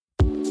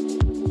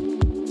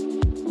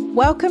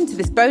Welcome to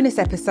this bonus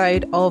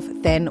episode of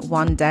Then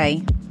One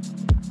Day.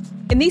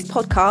 In these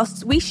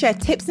podcasts, we share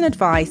tips and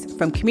advice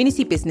from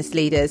community business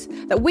leaders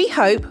that we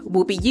hope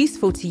will be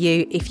useful to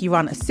you if you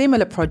run a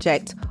similar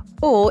project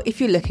or if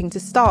you're looking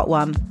to start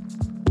one.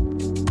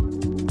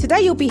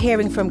 Today you'll be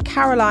hearing from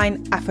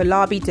Caroline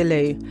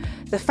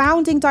Afolabi-Deleu, the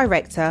Founding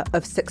Director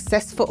of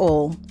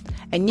Success4All,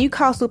 a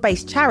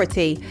Newcastle-based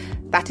charity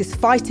that is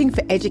fighting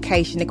for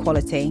education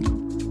equality.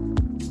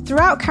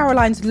 Throughout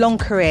Caroline's long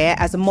career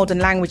as a modern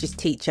languages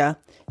teacher,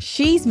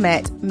 she's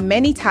met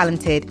many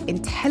talented,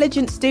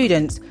 intelligent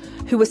students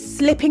who were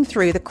slipping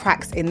through the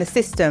cracks in the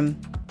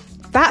system.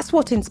 That's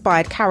what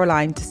inspired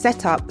Caroline to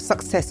set up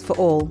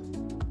Success4All.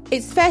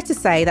 It's fair to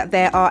say that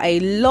there are a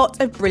lot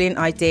of brilliant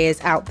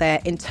ideas out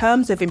there in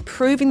terms of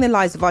improving the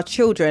lives of our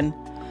children,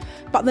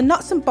 but the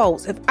nuts and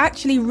bolts of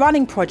actually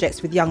running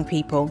projects with young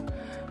people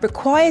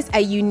requires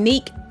a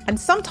unique and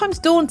sometimes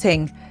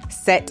daunting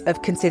set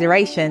of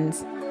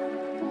considerations.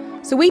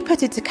 So we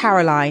put it to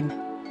Caroline,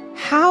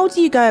 how do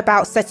you go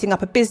about setting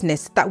up a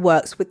business that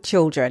works with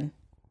children?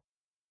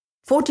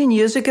 14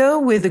 years ago,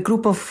 with a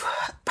group of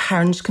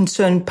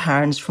concerned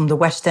parents from the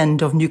West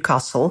End of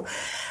Newcastle,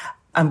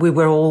 and we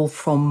were all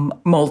from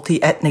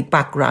multi-ethnic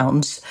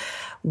backgrounds,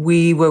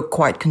 we were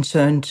quite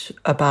concerned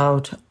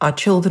about our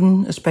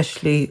children,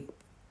 especially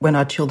when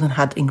our children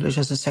had English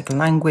as a second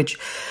language.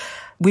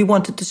 We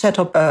wanted to set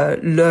up a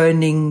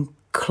learning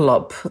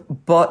club,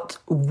 but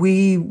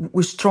we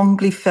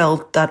strongly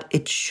felt that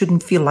it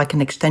shouldn't feel like an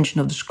extension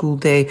of the school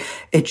day.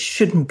 It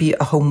shouldn't be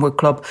a homework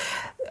club.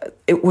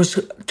 It was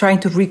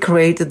trying to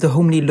recreate the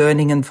homely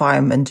learning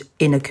environment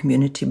in a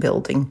community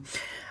building.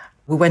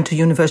 We went to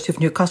University of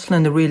Newcastle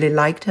and they really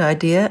liked the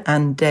idea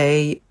and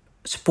they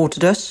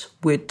supported us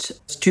with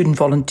student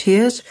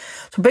volunteers.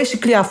 So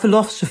basically our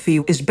philosophy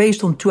is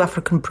based on two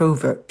African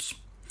proverbs.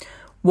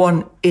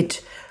 One,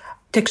 it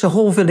takes a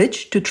whole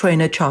village to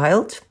train a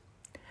child.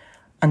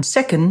 And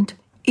second,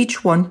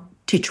 each one,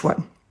 teach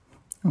one.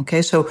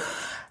 Okay, so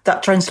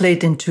that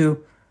translates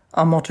into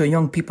our motto,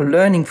 young people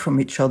learning from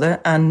each other.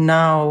 And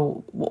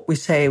now what we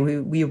say,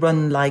 we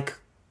run like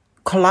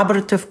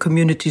collaborative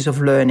communities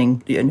of learning,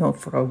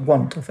 for a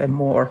want of a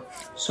more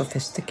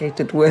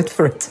sophisticated word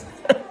for it.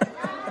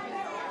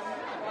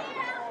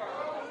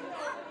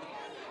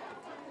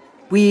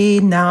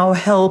 We now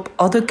help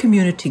other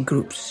community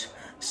groups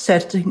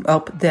setting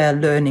up their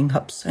learning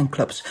hubs and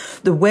clubs.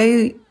 The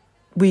way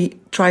we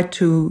try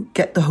to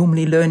get the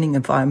homely learning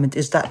environment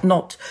is that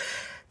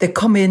they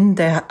come in,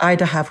 they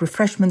either have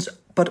refreshments,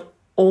 but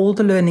all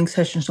the learning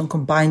sessions are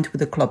combined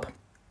with a club.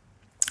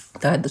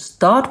 They either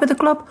start with a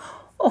club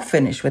or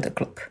finish with a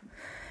club.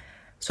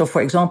 So,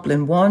 for example,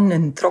 in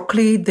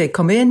Throckley, they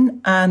come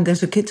in and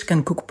there's a kids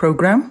can cook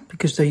program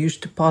because they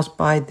used to pass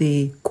by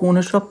the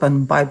corner shop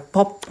and buy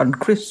pop and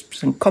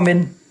crisps and come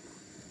in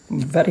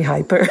very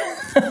hyper.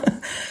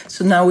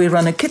 So now we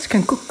run a kids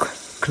can cook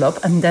club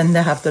and then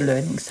they have the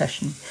learning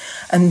session.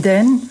 And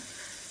then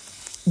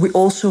we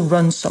also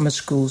run summer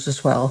schools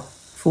as well,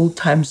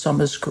 full-time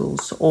summer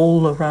schools,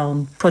 all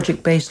around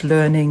project-based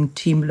learning,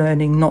 team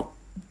learning, not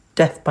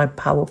death by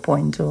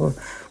PowerPoint or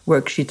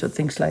worksheet or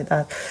things like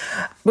that,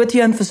 with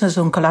the emphasis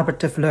on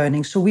collaborative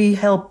learning. So we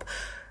help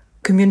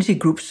community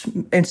groups,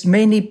 it's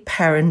mainly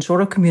parents or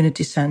a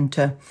community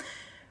centre,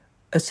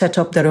 set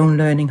up their own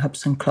learning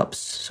hubs and clubs.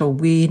 So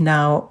we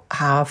now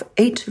have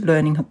 8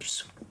 learning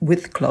hubs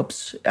with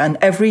clubs, and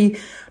every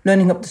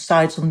learning hub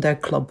decides on their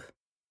club.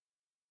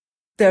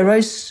 There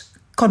is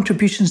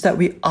contributions that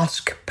we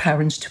ask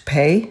parents to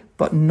pay,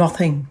 but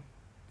nothing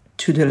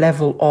to the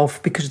level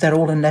of, because they're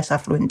all in less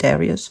affluent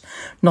areas,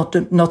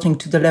 nothing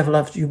to the level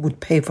of you would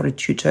pay for a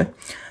tutor.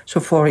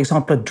 So, for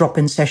example, a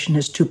drop-in session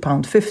is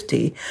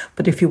 £2.50,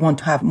 but if you want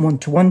to have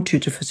one-to-one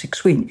tutor for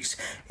 6 weeks,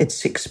 it's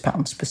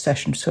 £6 per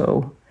session.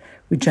 So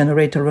we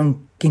generate our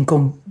own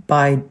income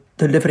by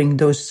delivering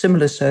those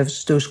similar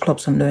services, those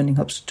clubs and learning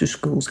hubs to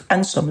schools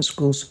and summer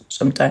schools,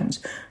 sometimes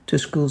to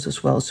schools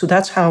as well. So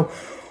that's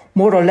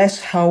more or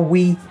less how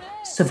we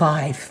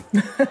survive.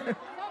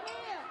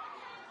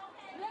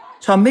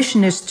 So our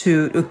mission is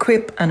to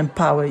equip and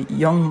empower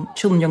young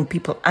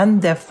people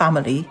and their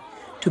family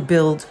to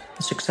build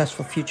a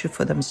successful future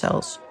for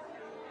themselves.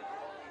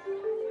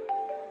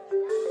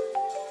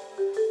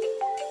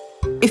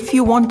 If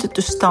you wanted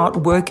to start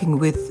working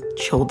with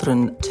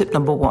children, tip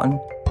number 1,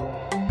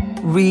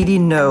 really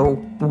know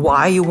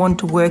why you want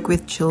to work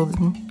with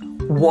children,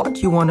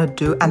 what you want to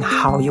do, and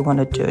how you want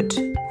to do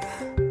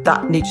it.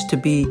 That needs to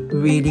be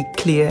really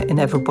clear in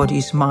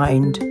everybody's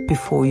mind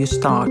before you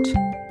start.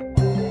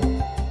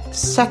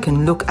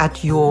 Second, look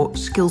at your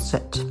skill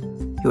set,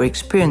 your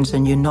experience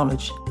and your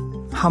knowledge.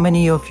 How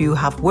many of you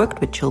have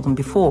worked with children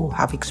before,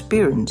 have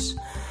experience?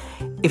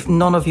 If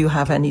none of you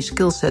have any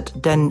skill set,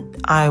 then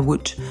I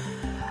would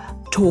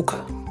talk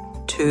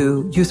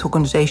to youth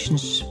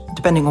organizations,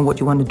 depending on what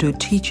you want to do,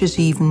 teachers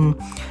even,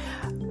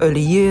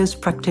 early years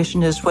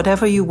practitioners,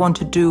 whatever you want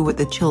to do with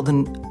the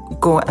children,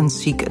 go and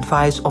seek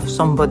advice of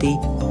somebody.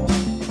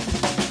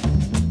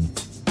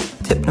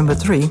 Tip number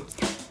 3,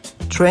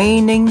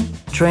 training.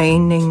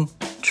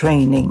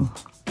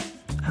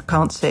 I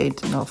can't say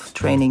it enough,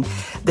 training.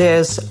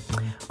 There's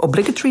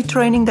obligatory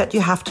training that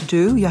you have to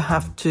do.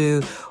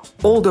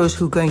 All those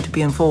who are going to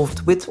be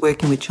involved with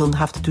working with children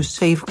have to do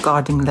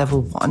safeguarding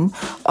level 1.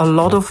 A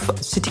lot of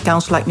city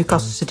councils, like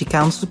Newcastle City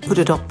Council, put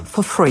it up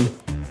for free.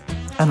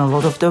 And a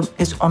lot of them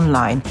is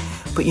online.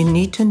 But you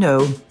need to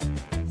know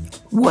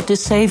what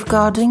is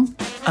safeguarding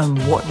and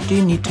what do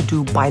you need to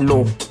do by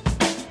law.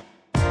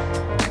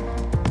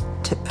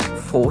 Tip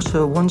 4.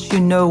 So once you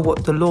know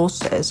what the law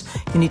says,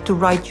 you need to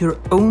write your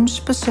own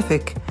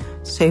specific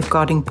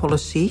safeguarding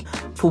policy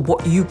for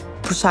what you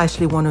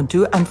precisely want to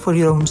do and for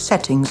your own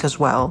settings as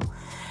well.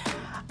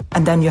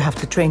 And then you have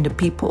to train the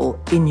people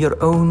in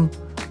your own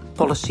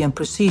policy and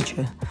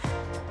procedure.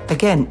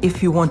 Again,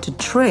 if you want to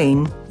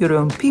train your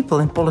own people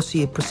in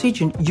policy and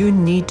procedure, you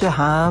need to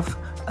have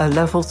a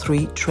level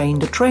 3 train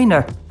the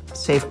trainer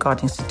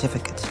safeguarding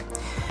certificate.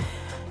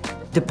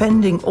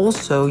 Depending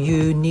also,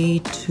 you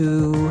need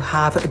to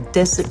have a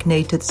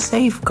designated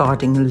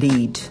safeguarding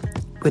lead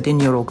within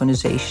your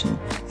organization.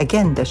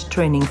 Again, there's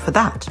training for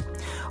that.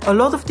 A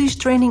lot of this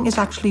training is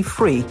actually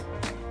free.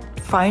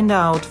 Find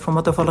out from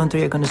other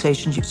voluntary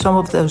organizations, some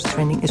of those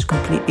training is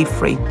completely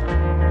free.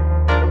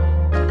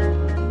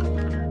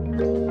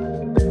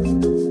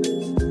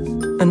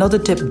 Another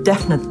tip,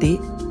 definitely,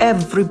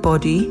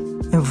 everybody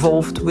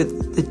involved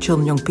with the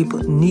children and young people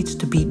needs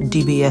to be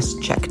DBS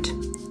checked.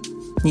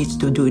 Needs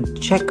to do a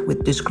check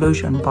with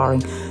disclosure and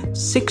barring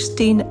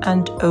 16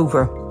 and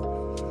over.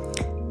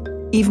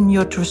 Even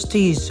your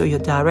trustees or your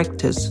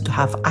directors to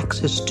have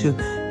access to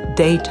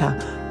data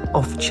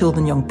of children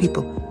and young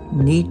people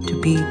need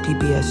to be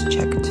DBS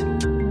checked.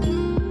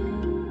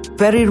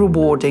 Very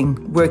rewarding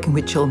working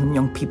with children and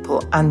young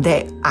people, and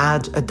they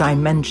add a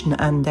dimension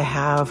and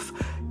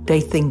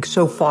they think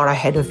so far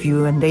ahead of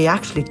you, and they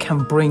actually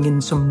can bring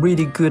in some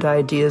really good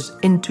ideas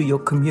into your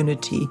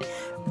community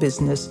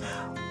business.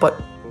 But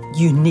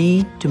you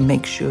need to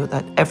make sure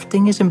that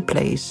everything is in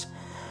place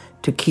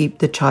to keep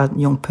the child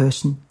and young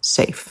person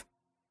safe.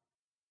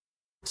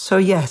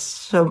 So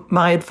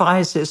my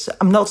advice is,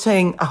 I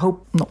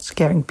hope I'm not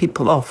scaring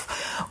people off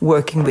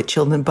working with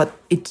children, but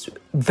it's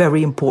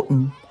very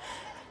important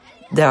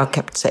they are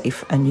kept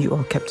safe and you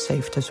are kept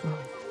safe as well.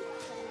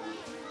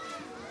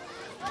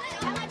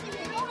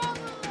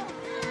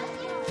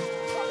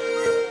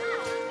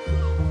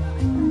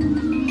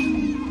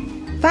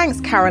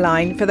 Thanks,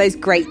 Caroline, for those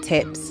great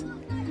tips.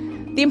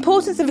 The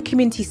importance of a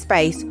community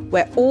space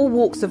where all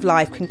walks of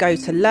life can go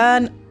to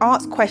learn,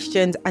 ask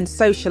questions and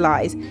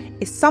socialise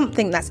is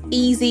something that's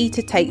easy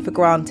to take for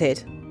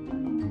granted.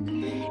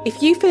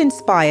 If you feel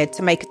inspired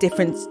to make a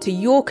difference to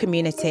your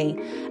community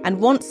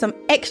and want some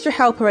extra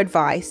help or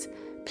advice,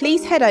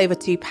 please head over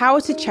to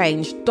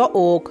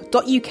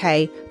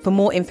powertochange.org.uk for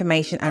more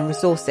information and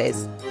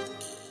resources.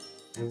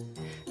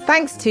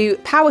 Thanks to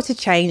Power to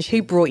Change,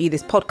 who brought you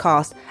this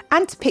podcast,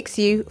 and to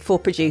Pixiu for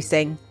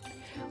producing.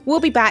 We'll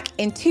be back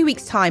in 2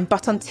 weeks' time,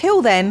 but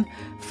until then,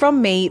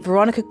 from me,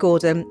 Veronica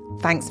Gordon,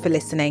 thanks for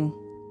listening.